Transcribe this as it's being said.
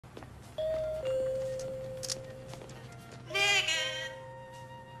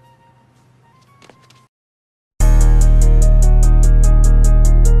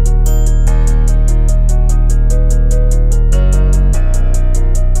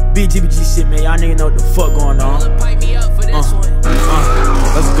Big GBG shit, man. Y'all niggas know what the fuck going on. Pipe me up for this one.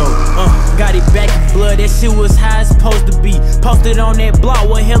 Let's go. Got it back in blood, that shit was how it's supposed to be. Posted on that block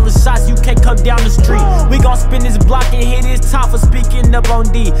with hella shots, you can't come down the street. We gon' spin this block and hit his top for speaking up on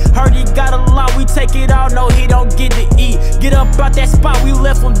D. Heard he got a lot, we take it all, no he don't get to eat. Get up out that spot, we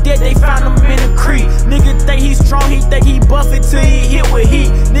left him dead, they found him in the creek. Nigga think he strong, he think he buff it till he hit with heat.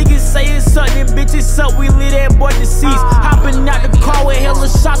 Niggas say it's up, then bitches up, we lit that boy deceased. Hopping out the car with hella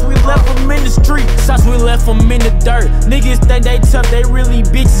shots, we left him in the street. Shots, we left him in the dirt. Niggas think they tough, they really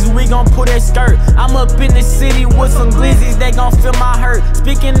bitches, we gon' pull that skirt. I'm up in the city with some glizzies, they gon' feel my hurt.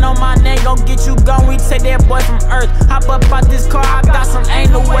 Speaking on my name, gon' get you gone, we take that boy from earth. Hop up out this car, I got some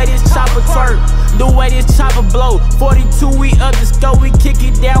aim, the way this chopper twerk, the way this chopper blow. 42, we up the scope, we kick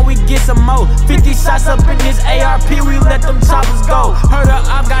it down, we get some more. 50 shots up in this ARP, we let them choppers go. Heard her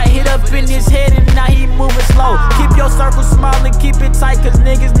op got hit up in his head and now he moving slow. Keep your circle small and keep it tight, cause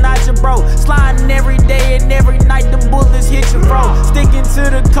niggas not your bro. Sliding every day and every night, them bullets hit your bro. Sticking to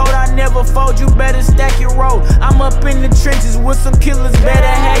the code, I never fold, you better stack your roll. I'm up in the trenches with some killers, better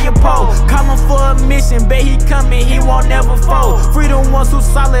have your pole. Calling for a mission, bet he coming, he won't never fold. Free the ones who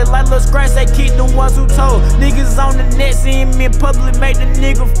solid, like Lil Scratch, they keep the ones who told. Niggas on the net, see him in public, make the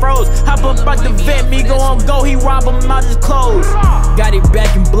nigga froze. Hop up out the vet, me go on go, he rob him out his clothes. Got it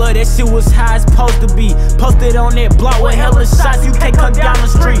back in blood, that shit was how it's supposed to be. Posted on that block with hella shots, you can't come down the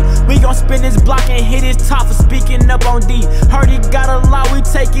street. We gon' spin this block and hit his top for speaking up on D. Heard he got a lot, we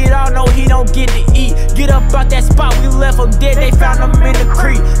take it all, no he don't get to eat. Get up out that spot, we left him dead, they found him in the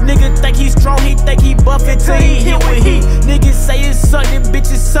creek. Nigga think he strong, he think he buff it till he hit with heat. Niggas say it's up, them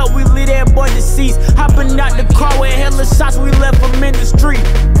bitches up, we lit that boy deceased. Hopping out the car with hella shots, we left him in the street.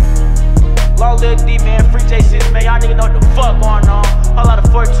 Long Lil D, man, free J6, man, y'all niggas know what the fuck going on. Whole lot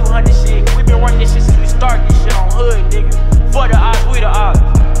of 4200 shit, we been running this shit since we started this shit on hood, nigga. For the odds, we the odds.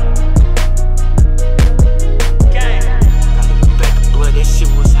 Gang. Got it back in blood, that shit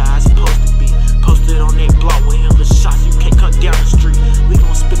was how it's supposed to be. Posted on that block with hella shots, you can't cut down the street. We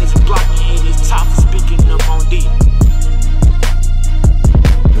gon' spin this block and hit his top for speaking up on D.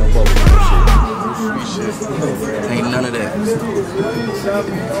 Ain't none of that.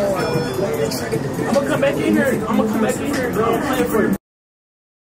 I'ma come back in here, bro. I'm playing for you.